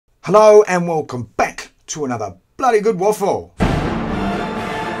Hello and welcome back to another bloody good waffle.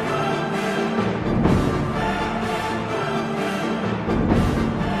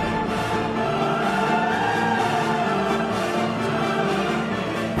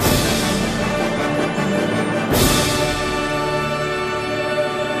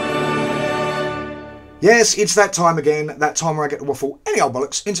 Yes, it's that time again, that time where I get to waffle any old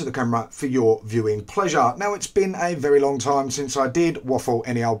bollocks into the camera for your viewing pleasure. Now, it's been a very long time since I did waffle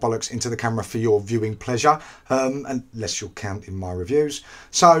any old bollocks into the camera for your viewing pleasure, unless you're counting my reviews.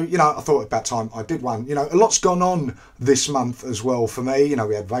 So, you know, I thought about time I did one. You know, a lot's gone on this month as well for me. You know,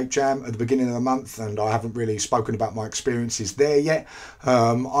 we had Vape Jam at the beginning of the month, and I haven't really spoken about my experiences there yet.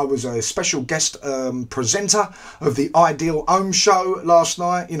 I was a special guest presenter of the Ideal Ohm Show last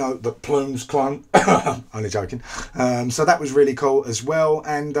night. You know, the plumes climb. Only joking. So that was really cool as well,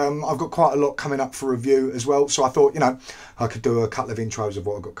 and I've got quite a lot coming up for review as well, so I thought, you know, I could do a couple of intros of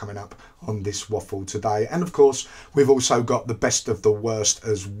what I've got coming up on this waffle today. And of course, we've also got the best of the worst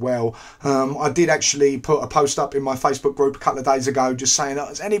as well. I did actually put a post up in my Facebook group a couple of days ago just saying,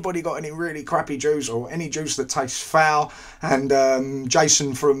 has anybody got any really crappy juice or any juice that tastes foul? And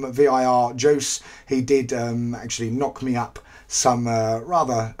Jason from VIR Juice, he did actually knock me up some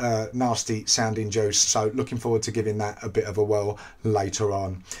rather nasty sounding juice, so looking forward to giving that a bit of a whirl later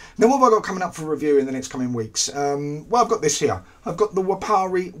on. Now, what have I got coming up for review in the next coming weeks? Well, I've got this here. I've got the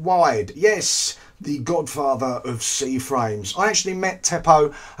Wapari Wide. Yes, the godfather of C-frames. I actually met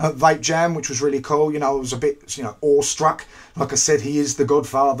Teppo at Vape Jam, which was really cool. You know, I was a bit, you know, awestruck. Like I said, he is the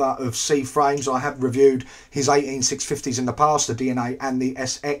godfather of C-frames. I have reviewed his 18650s in the past, the DNA and the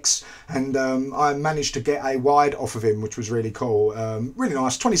SX, and I managed to get a wide off of him, which was really cool. Really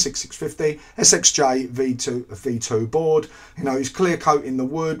nice, 26650 SXJ V2 board. You know, he's clear coating the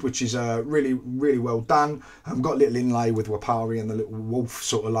wood, which is really well done. I've got a little inlay with Wapari and the little wolf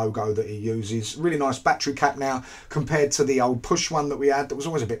sort of logo that he uses. Really nice battery cap now compared to the old push one that we had that was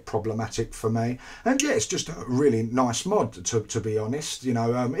always a bit problematic for me. And yeah, it's just a really nice mod, to be honest. You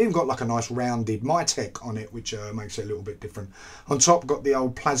know, even got like a nice rounded MyTech on it, which makes it a little bit different. On top, got the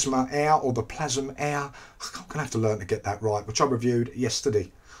old Plasma Air, or the Plasm Air. I'm gonna have to learn to get that right, which I reviewed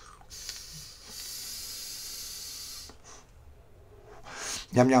yesterday.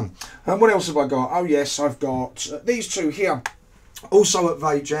 Yum yum. And what else have I got? Oh yes, I've got these two here. Also at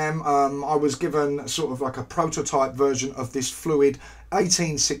Vape Jam, I was given sort of like a prototype version of this fluid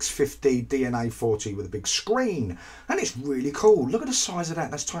 18650 DNA 40 with a big screen, and it's really cool. Look at the size of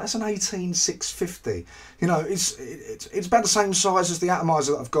that. That's tiny. That's an 18650. You know, it's about the same size as the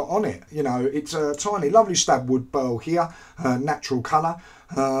atomizer that I've got on it. You know, it's a tiny, lovely stab wood burl here, natural colour.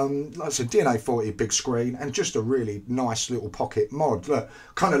 Like I said, DNA 40 big screen, and just a really nice little pocket mod. Look,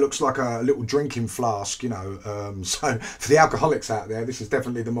 kind of looks like a little drinking flask, you know. So for the alcoholics out there, this is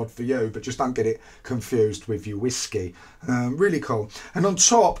definitely the mod for you, but just don't get it confused with your whiskey. Really cool. And on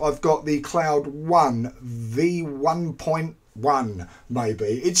top, I've got the Cloud 1 V1.1 maybe.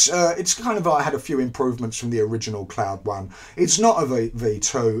 It's kind of like had a few improvements from the original Cloud 1. It's not a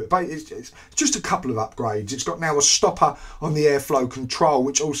V2, but it's just a couple of upgrades. It's got now a stopper on the airflow control,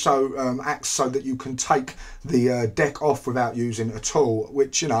 which also acts so that you can take the deck off without using a tool,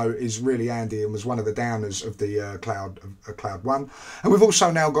 which, you know, is really handy and was one of the downers of the Cloud 1. And we've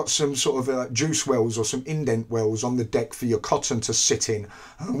also now got some sort of juice wells or some indent wells on the deck for your cotton to sit in,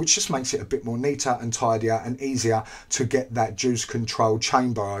 which just makes it a bit more neater and tidier and easier to get that juice control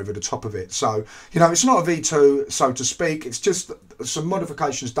chamber over the top of it. So, you know, it's not a V2, so to speak. It's just some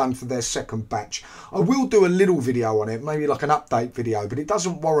modifications done for their second batch. I will do a little video on it, maybe like an update video, but it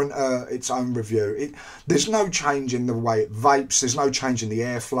doesn't warrant its own review. There's no change in the way it vapes, there's no change in the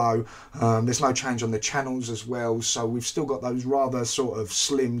airflow, there's no change on the channels as well, so we've still got those rather sort of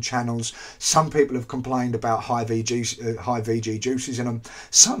slim channels. Some people have complained about high VG juices in them.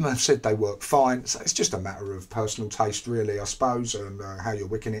 Some have said they work fine, so it's just a matter of personal taste really, I suppose, and how you're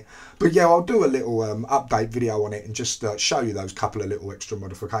wicking it. But yeah, I'll do a little update video on it and just show you those couple of little extra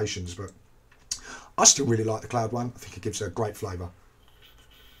modifications. But I still really like the Cloud 1. I think it gives a great flavour.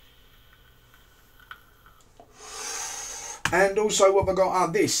 And also what have I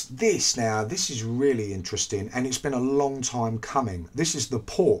got? This is really interesting, and it's been a long time coming. This is the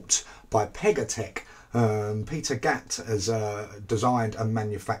Port by Pegatech. Peter Gatt has designed and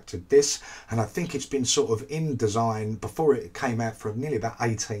manufactured this, and I think it's been sort of in design before it came out for nearly about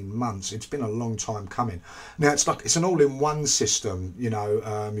 18 months. It's been a long time coming. Now it's an all-in-one system, you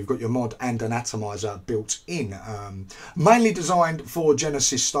know. You've got your mod and an atomizer built in, mainly designed for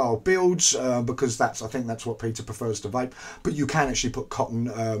Genesis style builds, because I think that's what Peter prefers to vape, but you can actually put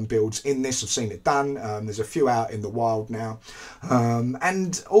cotton builds in this. I've seen it done. There's a few out in the wild now,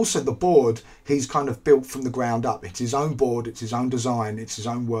 and also the board he's kind of built from the ground up. It's his own board, it's his own design, it's his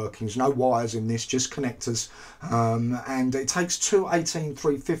own workings, no wires in this, just connectors, and it takes two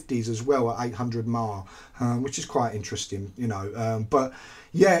 18350s as well at 800 mAh, which is quite interesting, you know. But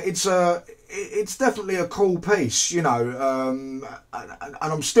yeah, it's definitely a cool piece, you know, and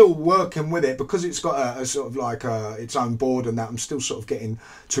I'm still working with it because it's got a sort of like its own board and that. I'm still sort of getting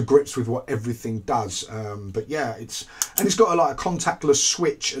to grips with what everything does, but yeah, it's got a contactless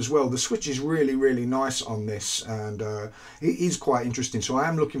switch as well. The switch is really nice on this, and it is quite interesting, so I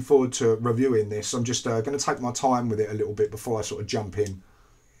am looking forward to reviewing this. I'm just going to take my time with it a little bit before I sort of jump in.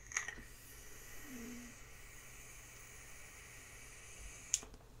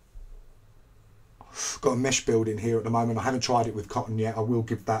 Got a mesh build in here at the moment. I haven't tried it with cotton yet. I will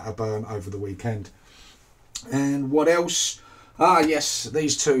give that a burn over the weekend. And what else? Ah, yes,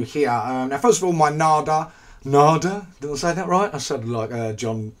 these two here. Now, first of all, my Nada. Nada? Did I say that right? I sounded like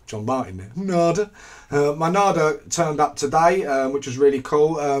John Martin there. Nada. My Nada turned up today, which was really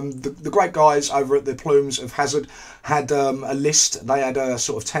cool. The great guys over at the Plumes of Hazard had a list. They had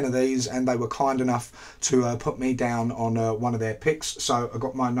sort of 10 of these, and they were kind enough to put me down on one of their picks. So I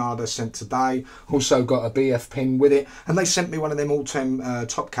got my Nada sent today. Also got a BF pin with it, and they sent me one of them all-time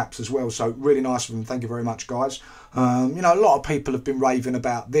top caps as well. So really nice of them. Thank you very much, guys. You know, a lot of people have been raving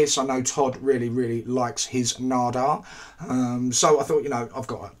about this. I know Todd really likes his Nada. So I thought, you know, I've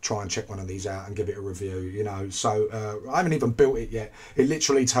got to try and check one of these out and give it a review, you know. So I haven't even built it yet. It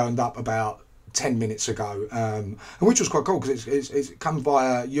literally turned up about 10 minutes ago, and which was quite cool because it's come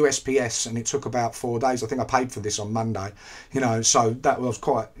via USPS, and it took about 4 days. I think I paid for this on Monday, you know, so that was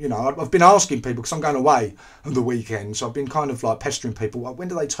quite, you know, I've been asking people because I'm going away on the weekend, so I've been kind of like pestering people, when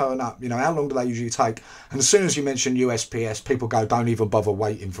do they turn up, you know, how long do they usually take? And as soon as you mention USPS, people go, don't even bother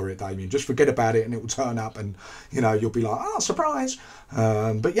waiting for it, Damien, just forget about it and it will turn up, and you know, you'll be like, oh, surprise.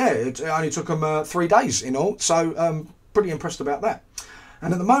 But yeah, it only took them 3 days in all, so pretty impressed about that.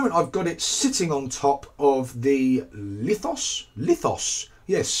 And at the moment, I've got it sitting on top of the Lithos,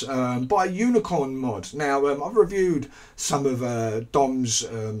 yes, by Unicorn Mod. Now, I've reviewed some of Dom's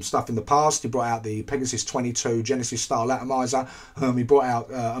stuff in the past. He brought out the Pegasus 22 Genesis style atomizer. He brought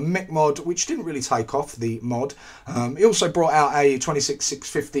out a mech mod, which didn't really take off, the mod. He also brought out a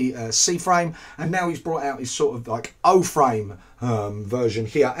 26650 C frame, and now he's brought out his sort of like O frame version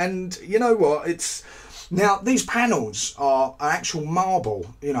here. And you know what? Now, these panels are actual marble,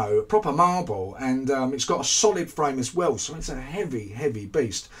 you know, proper marble, and it's got a solid frame as well, so it's a heavy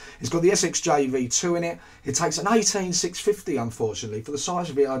beast. It's got the SXJ V2 in it. It takes an 18650, unfortunately. For the size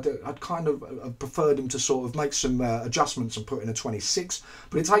of it, I'd kind of preferred him to sort of make some adjustments and put in a 26,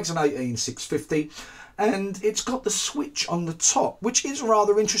 but it takes an 18650. And it's got the switch on the top, which is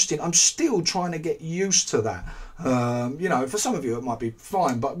rather interesting. I'm still trying to get used to that. You know, for some of you it might be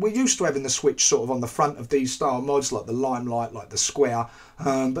fine, but we're used to having the switch sort of on the front of these style mods, like the Limelight, like the Square.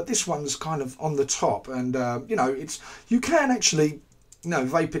 But this one's kind of on the top, and you know, you can actually, you know,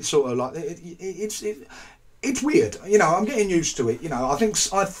 vape it sort of like it's weird, you know. I'm getting used to it, you know.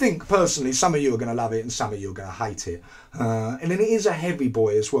 I think personally some of you are going to love it and some of you are going to hate it, and then it is a heavy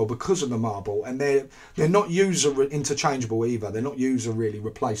boy as well because of the marble, and they're not user interchangeable either. They're not user really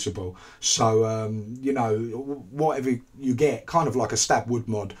replaceable, so you know, whatever you get, kind of like a stab wood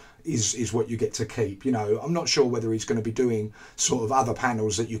mod, is what you get to keep. You know, I'm not sure whether he's going to be doing sort of other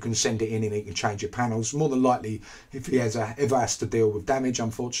panels that you can send it in and he can change your panels. More than likely, if he ever has to deal with damage,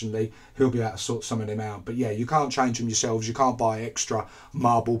 unfortunately, he'll be able to sort some of them out. But yeah, you can't change them yourselves. You can't buy extra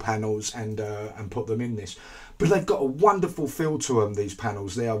marble panels and put them in this. But they've got a wonderful feel to them, these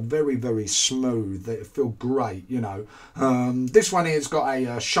panels. They are very smooth. They feel great, you know. This one here's got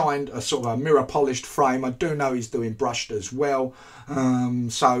a shined, a sort of a mirror polished frame. I do know he's doing brushed as well.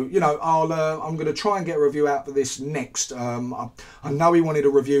 So, you know, I'm going to try and get a review out for this next. I know he wanted a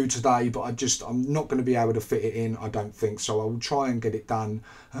review today, but I'm not going to be able to fit it in, I don't think. So I will try and get it done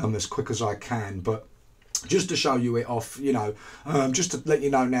as quick as I can. But just to show you it off, you know, just to let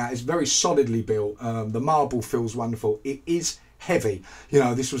you know now, it's very solidly built. The marble feels wonderful. It is heavy. You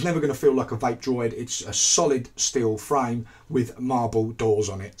know, this was never going to feel like a vape droid. It's a solid steel frame with marble doors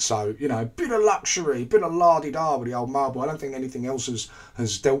on it. So, you know, bit of luxury, bit of la-di-da with the old marble. I don't think anything else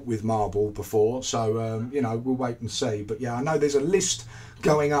has dealt with marble before. So, you know, we'll wait and see. But yeah, I know there's a list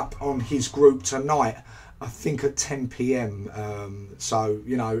going up on his group tonight, I think at 10 PM. So,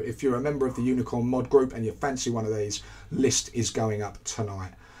 you know, if you're a member of the Unicorn mod group and you fancy one of these, list is going up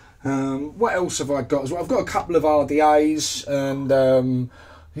tonight. What else have I got as well? I've got a couple of RDAs and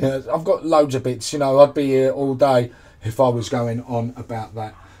yeah, I've got loads of bits. You know, I'd be here all day if I was going on about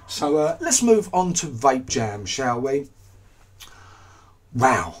that. So let's move on to Vape Jam, shall we?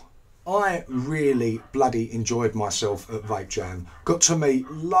 Wow. I really bloody enjoyed myself at Vape Jam. Got to meet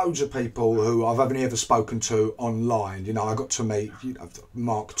loads of people who I've only ever spoken to online. You know, I got to meet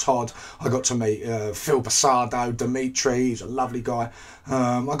Mark Todd. I got to meet Phil Basardo, Dimitri, he's a lovely guy.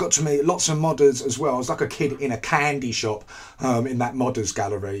 I got to meet lots of modders as well. I was like a kid in a candy shop in that modders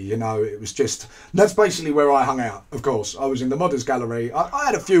gallery. You know, it was just, that's basically where I hung out, of course. I was in the modders gallery. I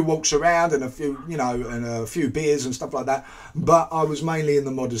had a few walks around and a few, you know, and a few beers and stuff like that. But I was mainly in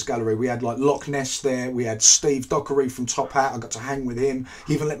the modders gallery. We had like Loch Ness there. We had Steve Dockery from Top Hat. I got to hang with him.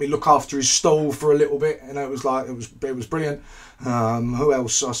 He even let me look after his stall for a little bit. And it was like, it was brilliant. Who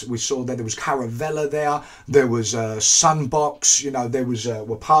else we saw there? There was Caravella there. There was Sunbox. You know, there was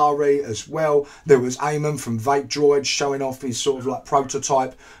Wapari as well. There was Eamon from Vape Droid showing off his sort of like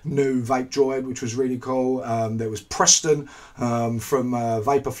prototype new Vape Droid, which was really cool. There was Preston from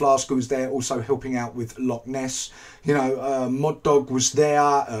Vapor Flask, who was there also helping out with Loch Ness. You know, Mod Dog was there.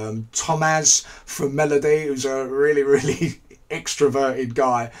 Tomaz from Melody, who's a really extroverted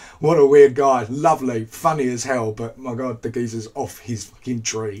guy. What a weird guy. Lovely, funny as hell, but my god, the geezer's off his fucking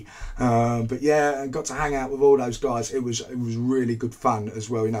tree. But yeah, I got to hang out with all those guys. It was really good fun as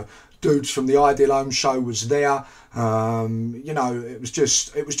well. You know, dudes from the Ideal Ohm Show was there. You know, it was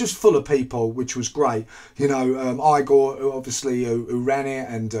just full of people, which was great. You know, Igor, obviously, who ran it,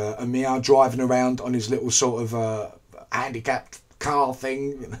 and Amir driving around on his little sort of handicapped car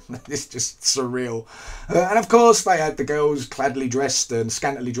thing. It's just surreal. And of course they had the girls cladly dressed and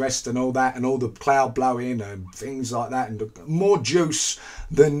scantily dressed and all that, and all the cloud blowing and things like that, and more juice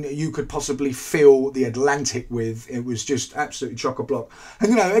than you could possibly fill the Atlantic with. It was just absolutely chock-a-block. And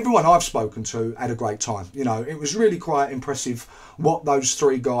you know, everyone I've spoken to had a great time. You know, it was really quite impressive what those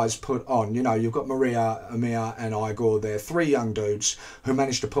three guys put on. You know, you've got Maria, Amir and Igor there, three young dudes who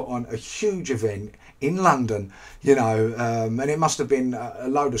managed to put on a huge event in London, you know, and it must have been a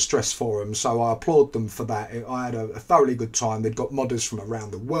load of stress for them, so I applaud them for that. I had a thoroughly good time. They'd got modders from around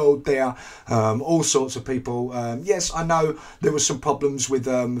the world there, all sorts of people. Yes, I know there was some problems with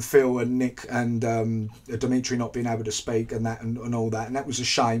Phil and Nick and Dimitri not being able to speak and that and all that, and that was a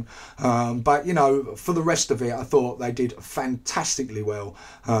shame. But, you know, for the rest of it, I thought they did fantastically well.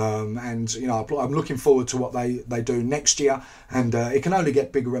 And, you know, I'm looking forward to what they do next year, and it can only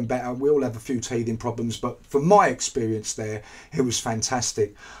get bigger and better. We all have a few teething problems, but from my experience there, it was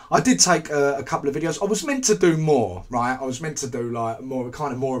fantastic. I did take a couple of videos. I was meant to do more, right? I was meant to do like more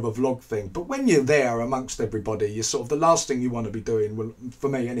of a vlog thing, but when you're there amongst everybody, you're sort of, the last thing you want to be doing, well, for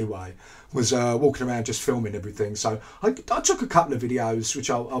me anyway, was walking around just filming everything. So I took a couple of videos, which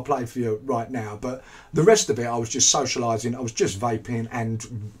I'll play for you right now, but the rest of it I was just socialising. I was just vaping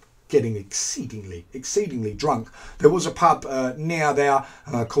and getting exceedingly drunk. There was a pub near there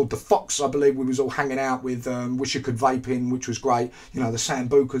called The Fox, I believe. We was all hanging out with Wish You Could Vaping, which was great. You know, the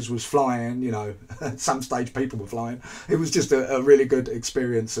Sambucas was flying, you know, at some stage people were flying. It was just a really good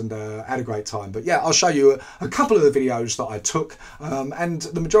experience, and had a great time. But yeah, I'll show you a couple of the videos that I took, and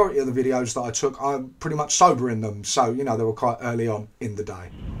the majority of the videos that I took, I'm pretty much sober in them, so you know, they were quite early on in the day.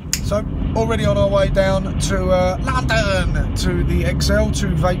 So already on our way down to London, to the XL, to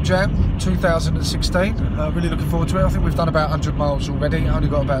Vape Jam 2016. Really looking forward to it. I think we've done about 100 miles already. Only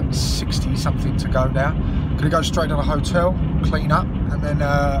got about 60 something to go now. Going to go straight to the hotel, clean up, and then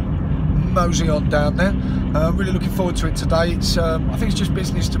mosey on down there. Really looking forward to it today. It's I think it's just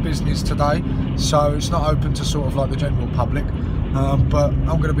business to business today, so it's not open to sort of like the general public. But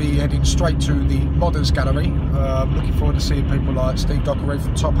I'm going to be heading straight to the Modders Gallery. Looking forward to seeing people like Steve Dockery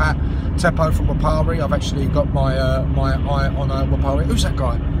from Top Hat, Teppo from Wapari. I've actually got my my eye on Wapari. Who's that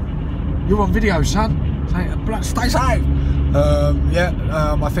guy? You're on video, son. Stay safe.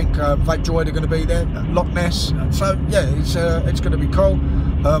 Yeah, I think Vape Droid are going to be there, Loch Ness. So yeah, it's going to be cool.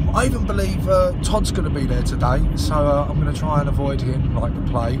 I even believe Todd's going to be there today, so I'm going to try and avoid him like the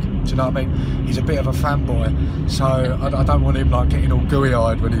plague. Do you know what I mean? He's a bit of a fanboy, so I don't want him like getting all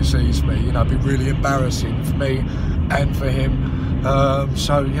gooey-eyed when he sees me. You know, it'd be really embarrassing for me and for him.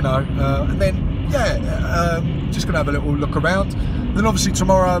 So you know, and then yeah, just gonna have a little look around. Then obviously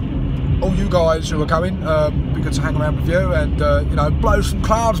tomorrow, all you guys who are going, be good to hang around with you and you know, blow some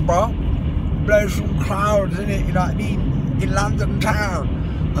clouds, bro. Blow some clouds, innit? You know what I mean? In London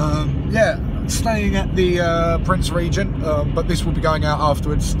town. Yeah, staying at the Prince Regent, but this will be going out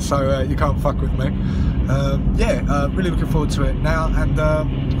afterwards, so you can't fuck with me. Yeah, really looking forward to it now, and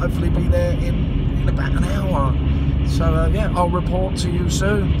hopefully be there in about an hour. So yeah, I'll report to you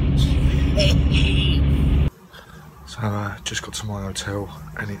soon. So just got to my hotel,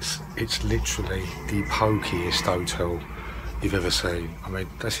 and it's literally the pokiest hotel you've ever seen. I mean,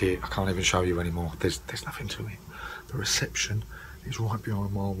 that's it. I can't even show you anymore. There's nothing to it. The reception is right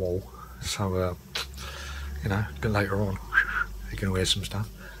behind my wall. So you know, a bit later on, you're gonna wear some stuff.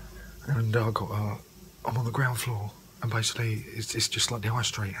 And I got I'm on the ground floor, and basically it's just like the high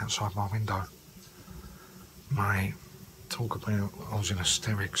street outside my window. Mate, talk about, I was in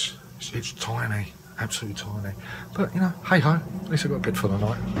hysterics. It's tiny. Absolutely tiny, but you know, hey ho, at least I got a bed for the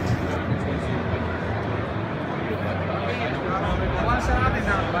night.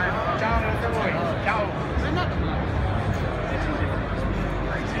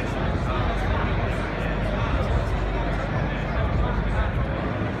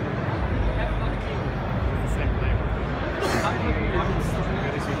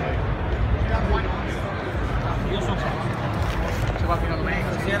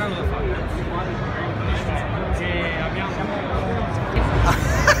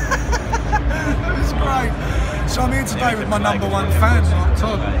 It's great. So I'm here today with my #1 fan, Mark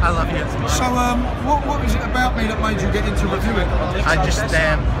Todd. I love you. So what was it about me that made you get into reviewing? I just I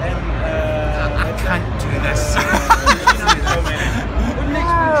can't do this.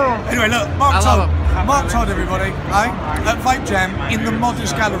 Anyway, look, Mark Todd, everybody, at Vape Jam in the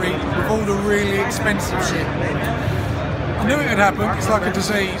modest gallery with all the really expensive shit. I knew it would happen. It's like a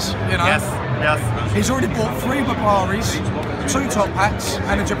disease, you know. Yes, yes. He's already bought 3 Baparis, 2 top hats,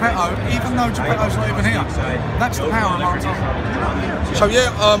 and a Geppetto, even though Geppetto's not even here. That's the power of Mark Todd. So yeah,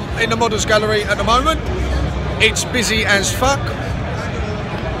 in the Models Gallery at the moment. It's busy as fuck.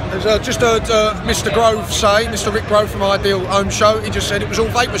 There's just heard Mr. Grove say, Mr. Rick Grove from Ideal Ohm Show, he just said it was all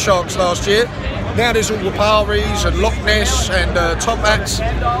Vapor Sharks last year. Now there's all Waparis and Loch Ness and top hats.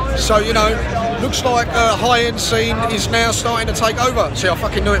 So, you know, looks like high-end scene is now starting to take over. See, I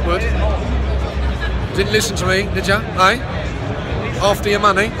fucking knew it would. Didn't listen to me, did ya? Eh? After your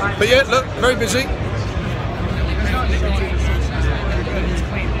money. But yeah, look, very busy.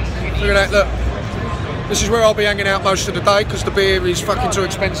 Look at that, look. This is where I'll be hanging out most of the day because the beer is fucking too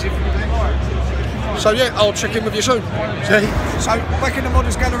expensive. So yeah, I'll check in with you soon. See? So back in the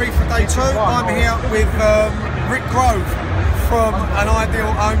Models Gallery for day 2, I'm here with Rick Grove from an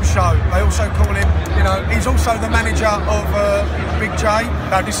Ideal Ohm Show. They also call him, you know, he's also the manager of Big J.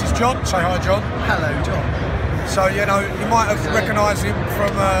 No, this is John. Say hi, John. Hello, John. So, you know, you might have recognised him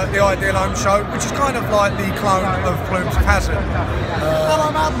from the Ideal Ohm Show, which is kind of like the clone of Plumes of Hazard. Well,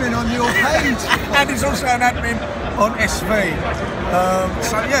 I'm admin on your page. And he's also an admin on SV.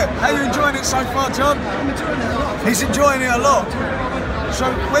 So, yeah, how are you enjoying it so far, John? I'm enjoying it a lot. He's enjoying it a lot.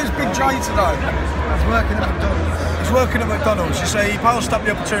 So, where's Big J today? He's working at McDonald's. He's working at McDonald's. You see, he passed up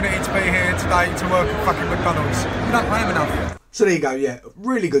the opportunity to be here today to work at fucking McDonald's. You don't pay him enough. So there you go, yeah,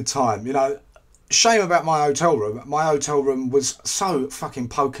 really good time, you know. Shame about my hotel room. My hotel room was so fucking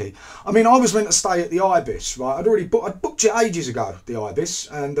pokey. I mean, I was meant to stay at the Ibis, right? I'd booked it ages ago, the Ibis,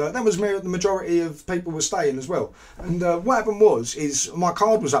 and that was where the majority of people were staying as well. And what happened is my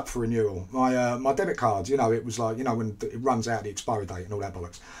card was up for renewal. My debit card, you know, it was like, you know, when it runs out, the expiry date and all that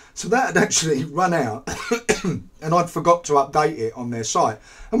bollocks. So that had actually run out, and I'd forgot to update it on their site.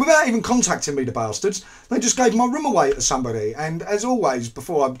 And without even contacting me, the bastards, they just gave my room away to somebody. And as always,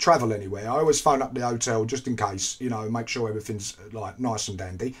 before I travel anywhere, I always phone up the hotel just in case, you know, make sure everything's like nice and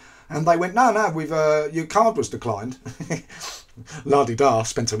dandy. And they went, no, we've your card was declined. La-di-da,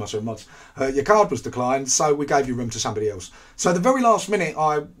 spent too much on mods. Your card was declined, so we gave your room to somebody else. So the very last minute,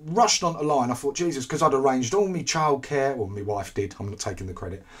 I rushed onto line. I thought, Jesus, because I'd arranged all my childcare, well, my wife did, I'm not taking the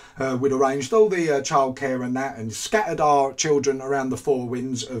credit. We'd arranged all the childcare and that, and scattered our children around the 4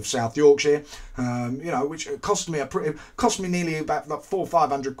 winds of South Yorkshire, you know, which cost me nearly about like 400 or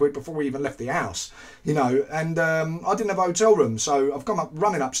 500 quid before we even left the house, you know. And I didn't have a hotel room, so I've come up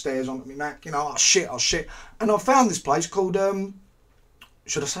running upstairs on my Mac, you know, oh shit, and I found this place called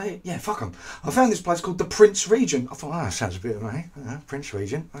should I say it? Yeah, fuck 'em. I found this place called the Prince Regent. I thought, that sounds a bit of me. Prince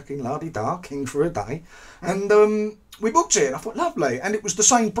Regent, fucking la-di-da, king for a day. And we booked it. I thought, lovely. And it was the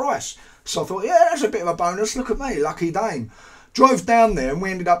same price. So I thought, yeah, that's a bit of a bonus. Look at me, lucky dame. Drove down there and we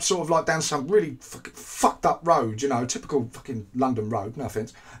ended up sort of like down some really fucked up road, you know, typical fucking London road, no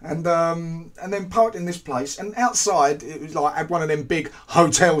offence. And then parked in this place, and outside it was like had one of them big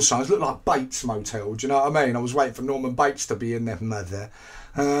hotel signs, looked like Bates Motel, do you know what I mean? I was waiting for Norman Bates to be in there, mother.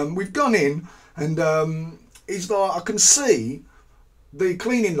 We've gone in, and he's like, I can see the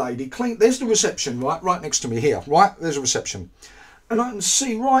cleaning lady there's the reception right next to me here, right? There's a reception. And I can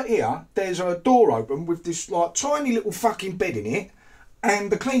see right here, there's a door open with this like tiny little fucking bed in it,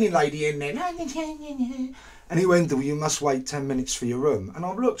 and the cleaning lady in there. And he went, well, you must wait 10 minutes for your room. And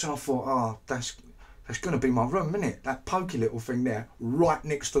I looked and I thought, oh, that's going to be my room, isn't it? That pokey little thing there, right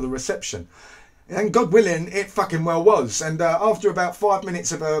next to the reception. And God willing, it fucking well was. And after about 5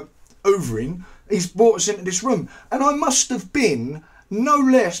 minutes of hoovering, he's brought us into this room. And I must have been no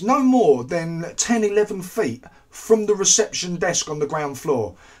more than 10, 11 feet from the reception desk on the ground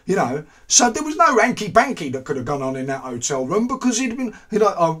floor, you know. So there was no hanky-panky that could have gone on in that hotel room, because he'd been, you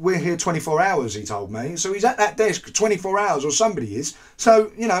know, oh, we're here 24 hours, he told me. So he's at that desk 24 hours, or somebody is. So,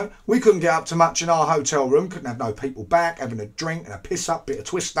 you know, we couldn't get up to much in our hotel room, couldn't have no people back, having a drink and a piss-up, bit of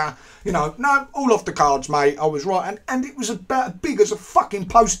twister, you know. No, all off the cards, mate. I was right. And it was about as big as a fucking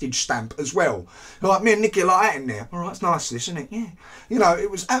postage stamp as well. Like, me and Nicky are like that in there. All right, it's nice this, isn't it? Yeah. You know,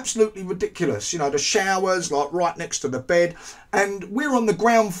 it was absolutely ridiculous. You know, the showers, like, right next to the bed, and we're on the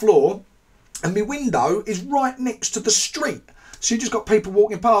ground floor, and my window is right next to the street. So you just got people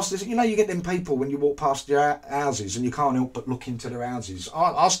walking past this. You know, you get them people when you walk past your houses and you can't help but look into their houses.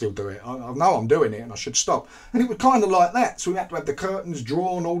 I still do it. I know I'm doing it and I should stop. And it was kind of like that. So we had to have the curtains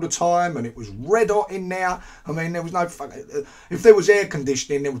drawn all the time, and it was red hot in there. I mean, there was no if there was air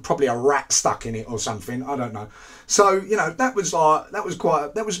conditioning, there was probably a rat stuck in it or something. I don't know. So, you know, that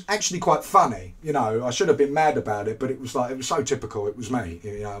was actually quite funny. You know, I should have been mad about it, but it was so typical. It was me.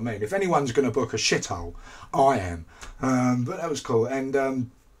 You know what I mean? If anyone's going to book a shithole, I am. But that was cool. And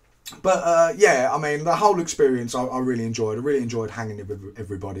yeah, I mean, the whole experience I really enjoyed. I really enjoyed hanging with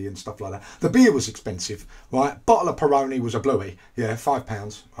everybody and stuff like that. The beer was expensive, right? Bottle of Peroni was a bluey, yeah,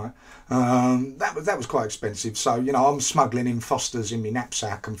 £5, right? That was quite expensive. So, you know, I'm smuggling in Fosters in my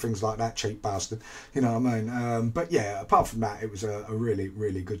knapsack and things like that, cheap bastard. You know what I mean? But yeah, apart from that, it was a really,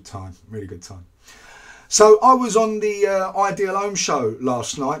 really good time. Really good time. So I was on the Ideal Ohm Show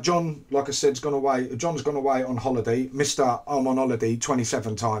last night. John, like I said, has gone away. John's gone away on holiday. Mr. I'm on holiday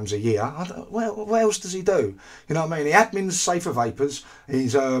 27 times a year. What else does he do? You know what I mean? He admins Safer Vapors.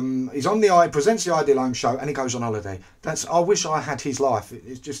 He's presents the Ideal Ohm Show, and he goes on holiday. I wish I had his life.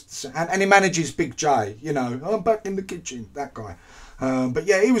 It's just, and he manages Big J. You know, I'm back in the kitchen. That guy. But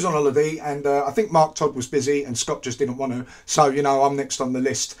yeah, he was on holiday, and I think Mark Todd was busy and Scott just didn't want to. So, you know, I'm next on the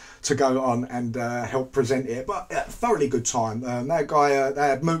list to go on and help present it. But thoroughly good time. That guy, they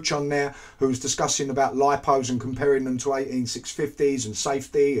had Mooch on there who was discussing about lipos and comparing them to 18650s and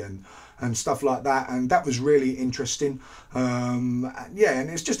safety and stuff like that, and that was really interesting. Yeah, and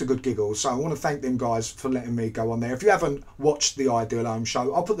it's just a good giggle. So I want to thank them guys for letting me go on there. If you haven't watched the Ideal Ohm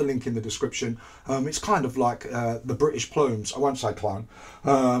Show, I'll put the link in the description. It's kind of like the British Plumes. I won't say clone.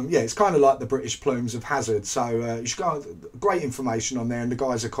 Yeah, it's kind of like the British Plumes of Hazard. So you should go. Great information on there, and the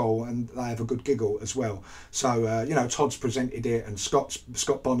guys are cool, and they have a good giggle as well. So you know, Todd's presented it, and Scott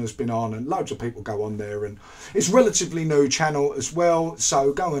Bonner's been on, and loads of people go on there, and it's a relatively new channel as well.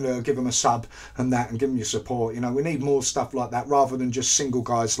 So go and give them a sub and that, and give them your support. You know, we need more stuff like that rather than just single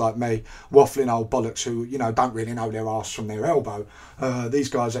guys like me waffling old bollocks who, you know, don't really know their arse from their elbow. These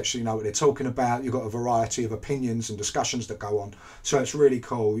guys actually know what they're talking about. You've got a variety of opinions and discussions that go on, so it's really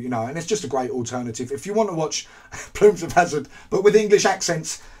cool, you know, and it's just a great alternative. If you want to watch Plumes of Hazard but with English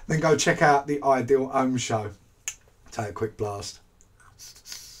accents, then go check out the Ideal Ohm Show. Take a quick blast.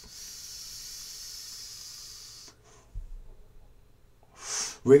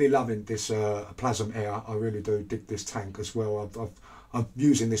 Really loving this Plasm Air. I really do dig this tank as well. I'm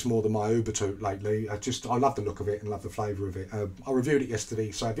using this more than my Ubertoot lately. I love the look of it and love the flavour of it. I reviewed it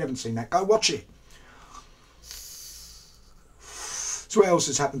yesterday, so if you haven't seen that, go watch it. So what else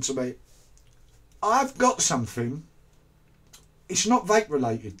has happened to me? I've got something. It's not vape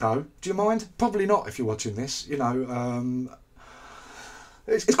related though. Do you mind? Probably not if you're watching this. You know,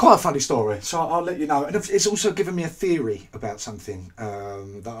 it's quite a funny story, so I'll let you know. And it's also given me a theory about something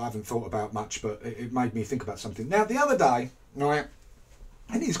that I haven't thought about much, but it made me think about something. Now, the other day, right,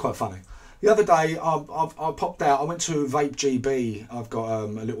 and it is quite funny. The other day, I popped out. I went to Vape GB. I've got a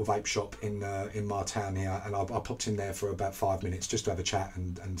little vape shop in my town here, and I popped in there for about 5 minutes just to have a chat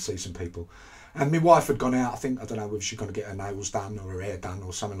and see some people. And my wife had gone out. I don't know whether she's going to get her nails done or her hair done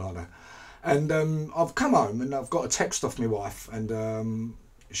or something like that. And I've come home and I've got a text off my wife, and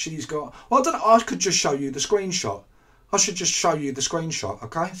she's got. Well, I don't know. I could just show you the screenshot. I should just show you the screenshot,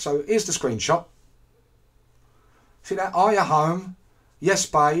 okay? So here's the screenshot. See that? Are you home? Yes,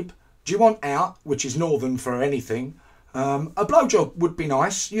 babe. Do you want out? Which is northern for anything. A blowjob would be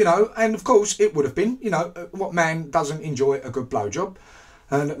nice, you know, and of course it would have been, you know, what man doesn't enjoy a good blowjob?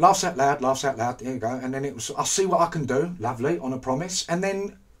 And laughs out loud, there you go. And then it was, I'll see what I can do, lovely, on a promise. And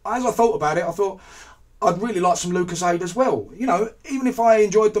then as I thought about it, I thought I'd really like some lucozade as well. You know, even if I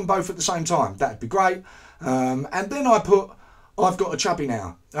enjoyed them both at the same time, that'd be great. And then I put, I've got a chubby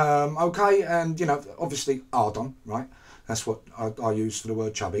now, okay, and you know, obviously Ardon, right? That's what I use for the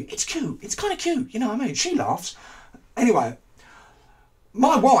word chubby. It's cute, it's kind of cute, you know what I mean? She laughs. Anyway,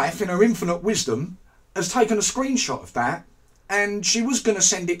 my wife, in her infinite wisdom, has taken a screenshot of that, and she was going to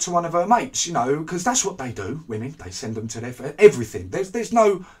send it to one of her mates, you know, because that's what they do, women. They send them to their everything. There's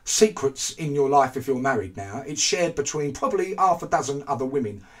no secrets in your life if you're married now. It's shared between probably half a dozen other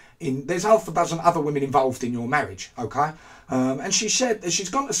women. There's half a dozen other women involved in your marriage, okay? And she's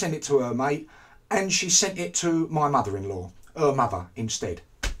gone to send it to her mate, and she sent it to my mother-in-law, her mother, instead.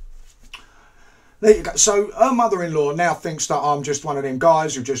 There you go. So her mother-in-law now thinks that I'm just one of them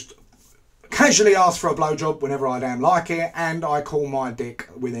guys who just casually ask for a blowjob whenever I damn like it, and I call my dick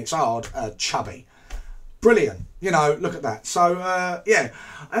when it's hard chubby. Brilliant. You know, look at that. So, yeah.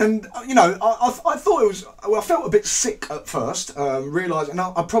 And, you know, I thought it was, well, I felt a bit sick at first, realising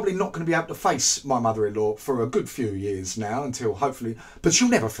I'm probably not going to be able to face my mother-in-law for a good few years now, until hopefully, but she'll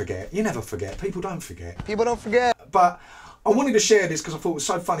never forget. You never forget. People don't forget. People don't forget. But I wanted to share this because I thought it was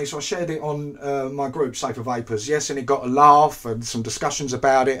so funny, so I shared it on my group, Safer Vapors, yes, and it got a laugh and some discussions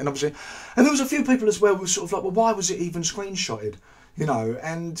about it, and obviously, and there was a few people as well who were sort of like, well, why was it even screenshotted? You know,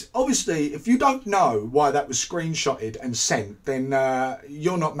 and obviously, if you don't know why that was screenshotted and sent, then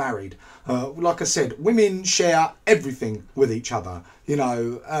you're not married. Like I said, women share everything with each other, you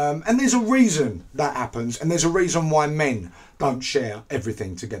know, and there's a reason that happens, and there's a reason why men don't share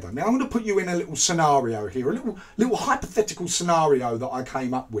everything together. Now, I'm going to put you in a little scenario here, a little hypothetical scenario that I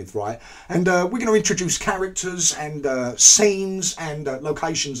came up with, right? And we're going to introduce characters and scenes and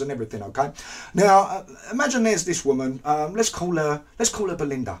locations and everything, okay? Now, imagine there's this woman. Let's call her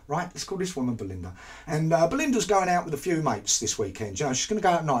Belinda, right? Let's call this woman Belinda. And Belinda's going out with a few mates this weekend. You know, she's going to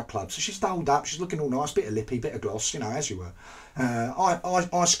go out nightclubs, so she's dolled up. She's looking all nice, bit of lippy, bit of gloss, you know, as you were.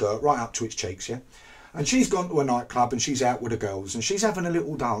 I skirt right up to its cheeks, yeah. And she's gone to a nightclub and she's out with the girls and she's having a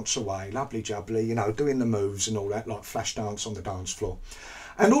little dance away, lovely jubbly, you know, doing the moves and all that, like flash dance on the dance floor.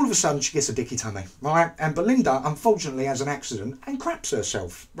 And all of a sudden she gets a dicky tummy, right? And Belinda, unfortunately, has an accident and craps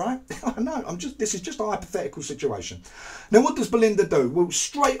herself, right? I know, this is just a hypothetical situation. Now, what does Belinda do? Well,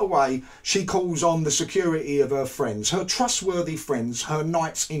 straight away, she calls on the security of her friends, her trustworthy friends, her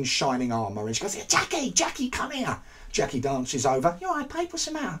knights in shining armour. And she goes, Jackie, come here. Jackie dances over. You all right, babe? What's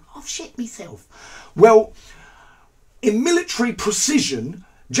the matter? I've shit myself. Well, in military precision,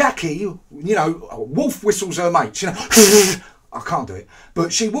 Jackie, you know, wolf whistles her mates, you know. I can't do it.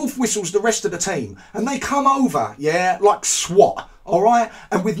 But she wolf whistles the rest of the team. And they come over, yeah, like SWAT, all right?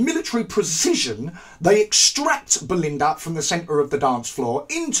 And with military precision, they extract Belinda from the centre of the dance floor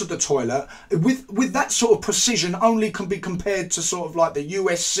into the toilet. With that sort of precision only can be compared to sort of like the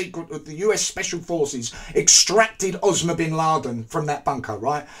US Special Forces extracted Osama bin Laden from that bunker,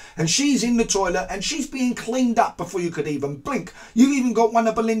 right? And she's in the toilet and she's being cleaned up before you could even blink. You even got one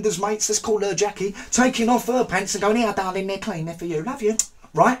of Belinda's mates, let's call her Jackie, taking off her pants and going, here, darling, they're clean, they're for you, love you,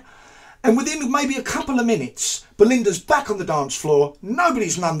 right? And within maybe a couple of minutes, Belinda's back on the dance floor,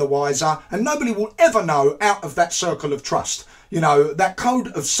 nobody's none the wiser, and nobody will ever know out of that circle of trust. You know, that code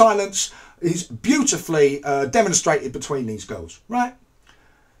of silence is beautifully demonstrated between these girls, right?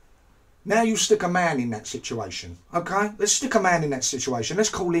 Now you stick a man in that situation, okay? Let's stick a man in that situation. Let's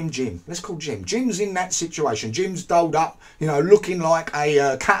call him Jim. Let's call Jim. Jim's in that situation. Jim's dolled up, you know, looking like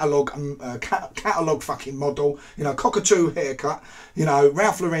a catalogue fucking model, you know, cockatoo haircut, you know,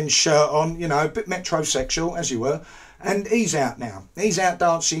 Ralph Lauren shirt on, you know, a bit metrosexual, as you were. And he's out now. He's out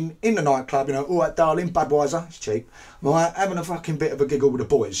dancing in the nightclub, you know, all right, darling, Budweiser, it's cheap, right? Having a fucking bit of a giggle with the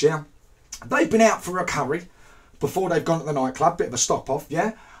boys, yeah? They've been out for a curry before they've gone to the nightclub, bit of a stop-off,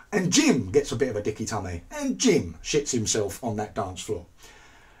 yeah? And Jim gets a bit of a dicky tummy. And Jim shits himself on that dance floor.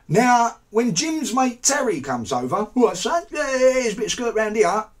 Now, when Jim's mate Terry comes over, what, son? Yeah, there's a bit of skirt round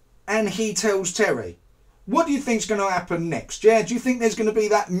here. And he tells Terry, what do you think's going to happen next? Yeah, do you think there's going to be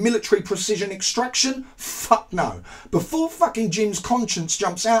that military precision extraction? Fuck no. Before fucking Jim's conscience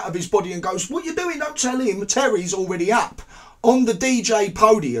jumps out of his body and goes, what you doing? Don't tell him. Terry's already up on the DJ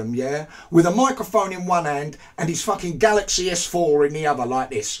podium, yeah, with a microphone in one hand and his fucking Galaxy S4 in the other like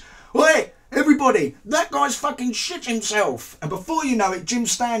this. Oi, everybody Everybody, that guy's fucking shit himself. And before you know it,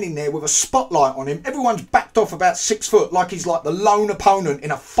 Jim's standing there with a spotlight on him. Everyone's backed off about 6 foot like he's like the lone opponent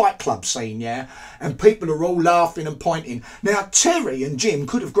in a fight club scene, yeah? And people are all laughing and pointing. Now, Terry and Jim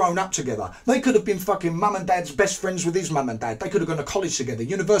could have grown up together. They could have been fucking mum and dad's best friends with his mum and dad. They could have gone to college together,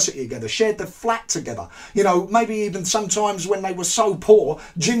 university together, shared the flat together. You know, maybe even sometimes when they were so poor,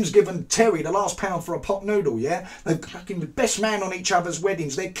 Jim's given Terry the last pound for a pot noodle, yeah? They're fucking the best man on each other's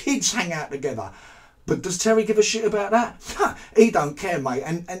weddings. Their kids hang out together. But does Terry give a shit about that? He don't care, mate.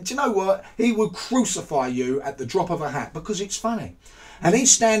 And do you know what? He would crucify you at the drop of a hat because it's funny. And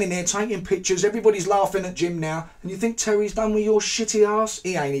he's standing there taking pictures. Everybody's laughing at Jim now. And you think Terry's done with your shitty ass?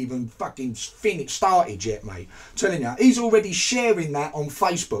 He ain't even fucking started yet, mate. I'm telling you, he's already sharing that on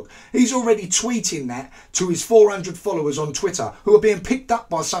Facebook. He's already tweeting that to his 400 followers on Twitter, who are being picked up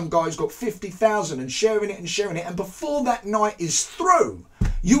by some guy who's got 50,000 and sharing it and sharing it. And before that night is through,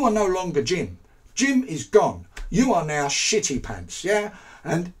 you are no longer Jim. Jim is gone. You are now shitty pants, yeah?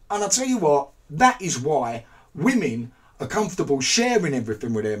 And I'll tell you what, that is why women are comfortable sharing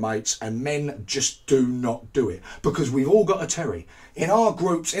everything with their mates and men just do not do it. Because we've all got a Terry. In our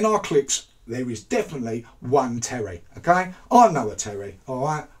groups, in our cliques, there is definitely one Terry, okay? I know a Terry, all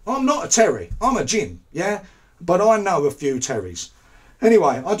right? I'm not a Terry, I'm a Jim, yeah? But I know a few Terrys.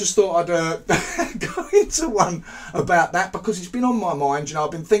 Anyway, I just thought I'd go into one about that because it's been on my mind. You know, I've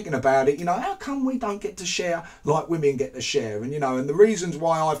been thinking about it. You know, how come we don't get to share like women get to share? And, you know, and the reasons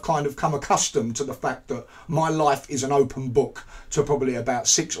why I've kind of come accustomed to the fact that my life is an open book to probably about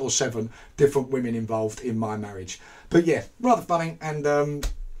 6 or 7 different women involved in my marriage. But yeah, rather funny and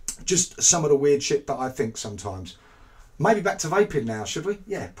just some of the weird shit that I think sometimes. Maybe back to vaping now, should we?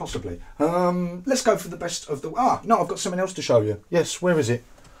 Yeah, possibly. Let's go for the best of the... no, I've got something else to show you. Yes, where is it?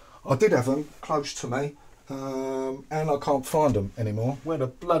 I did have them close to me, and I can't find them anymore. Where the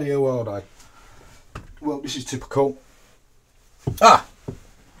bloody hell are they? Well, this is typical.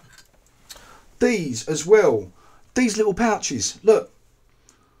 These as well. These little pouches. Look.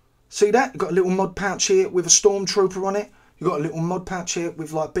 See that? You've got a little mod pouch here with a stormtrooper on it. You've got a little mod pouch here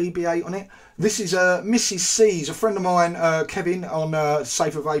with like BB-8 on it. This is Mrs. C's, a friend of mine, Kevin, on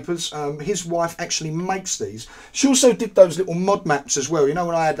Safer Vapors. His wife actually makes these. She also did those little mod mats as well. You know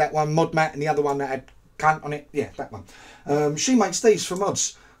when I had that one mod mat and the other one that had cunt on it? Yeah, that one. She makes these for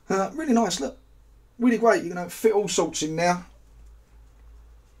mods. Really nice, look. Really great. You can fit all sorts in there.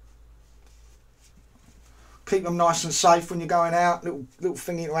 Keep them nice and safe when you're going out. Little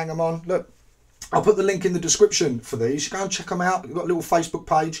thingy to hang them on. Look. I'll put the link in the description for these. Go and check them out. We've got a little Facebook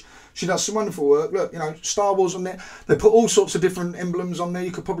page. She does some wonderful work. Look, you know, Star Wars on there. They put all sorts of different emblems on there.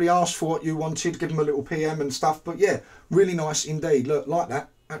 You could probably ask for what you wanted, give them a little PM and stuff. But yeah, really nice indeed. Look, like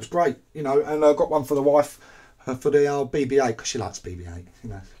that. That's great. You know, and I got one for the wife for the old BB-8 because she likes BB-8. You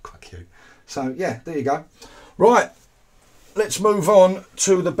know, quite cute. So yeah, there you go. Right. Let's move on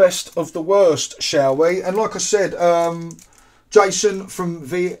to the best of the worst, shall we? And like I said, Jason from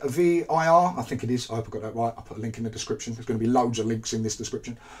VIR, I think it is, I hope I got that right, I'll put a link in the description, there's going to be loads of links in this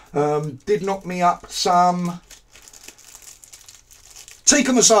description, did knock me up some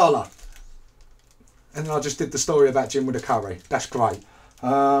tikka masala. And then I just did the story about Jim with the curry, that's great.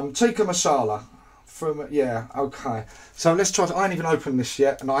 Tikka masala, from, yeah, okay. So let's try, I ain't even opened this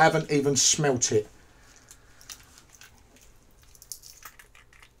yet, and I haven't even smelt it.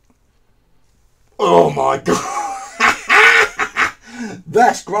 Oh my God.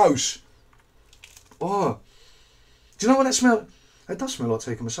 That's gross. Oh, do you know what that smells? It does smell like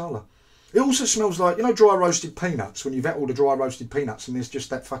tikka masala. It also smells like, you know, dry roasted peanuts, when you've had all the dry roasted peanuts and there's just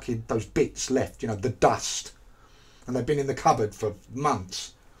that fucking, those bits left, you know, the dust. And they've been in the cupboard for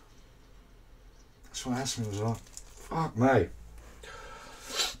months. That's what that smells like. Fuck me.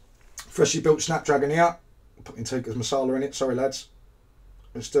 Freshly built Snapdragon here. Putting tikka masala in it. Sorry, lads.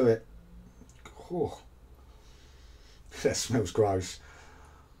 Let's do it. Oh. That smells gross.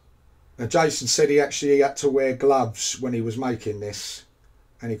 Now, Jason said he actually had to wear gloves when he was making this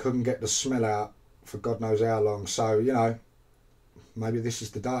and he couldn't get the smell out for God knows how long. So, you know, maybe this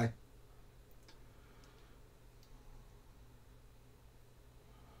is the day.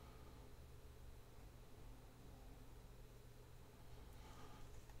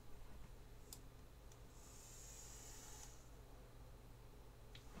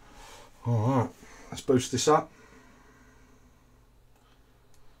 Alright, let's boost this up.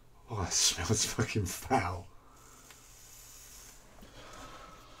 Oh, it smells fucking foul.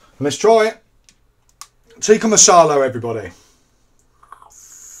 Let's try it. Tikka masala, everybody.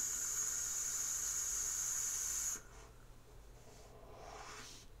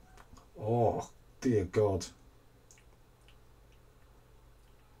 Oh, dear God.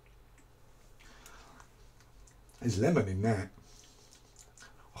 There's lemon in there.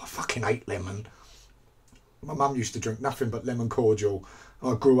 Oh, I fucking hate lemon. My mum used to drink nothing but lemon cordial.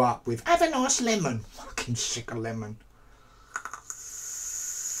 I grew up with, have a nice lemon. Fucking sick of lemon.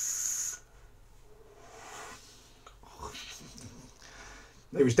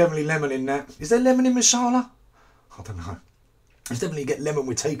 There was definitely lemon in that. Is there lemon in masala? I don't know. There's definitely get lemon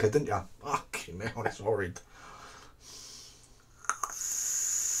with tikka, didn't you? Fucking hell, that's horrid.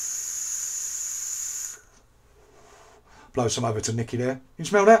 Blow some over to Nikki there. You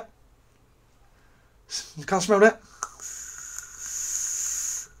smell that? You can't smell that?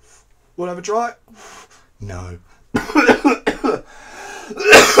 Want to have a try? No.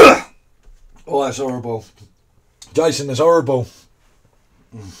 Oh, that's horrible. Jason, that's horrible.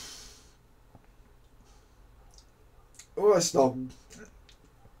 Oh, it's not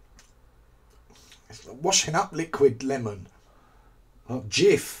washing up liquid lemon. Like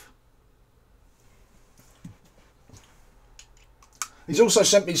Jif. He's also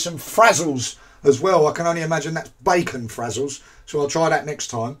sent me some frazzles as well. I can only imagine that's bacon frazzles. So I'll try that next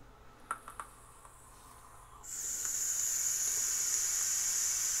time.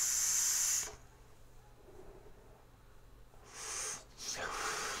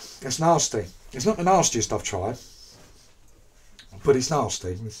 It's nasty. It's not the nastiest I've tried, but it's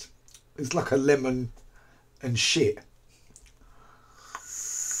nasty. It's like a lemon and shit.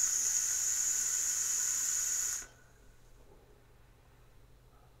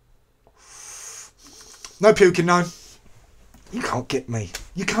 No puking, no. You can't get me.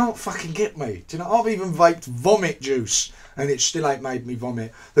 You can't fucking get me. Do you know, I've even vaped vomit juice and it still ain't made me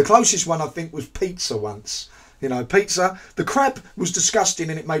vomit. The closest one I think was pizza once. You know, pizza. The crab was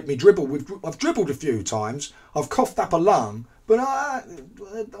disgusting and it made me dribble. I've dribbled a few times. I've coughed up a lung. But I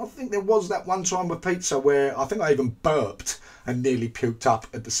think there was that one time with pizza where I think I even burped and nearly puked up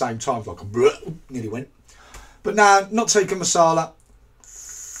at the same time. Like a nearly went. But no, not tikka masala.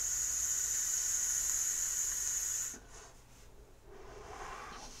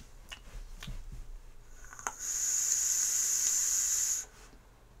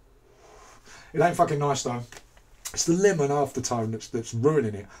 It ain't fucking nice though. It's the lemon aftertone that's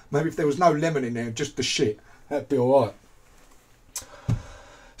ruining it. Maybe if there was no lemon in there, just the shit, that'd be alright.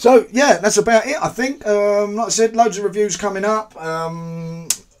 So yeah, that's about it I think. Like I said, loads of reviews coming up.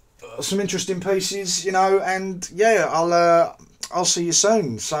 Some interesting pieces, you know, and yeah, I'll see you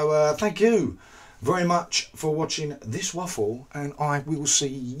soon. So thank you very much for watching this waffle, and I will see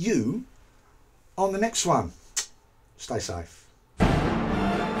you on the next one. Stay safe.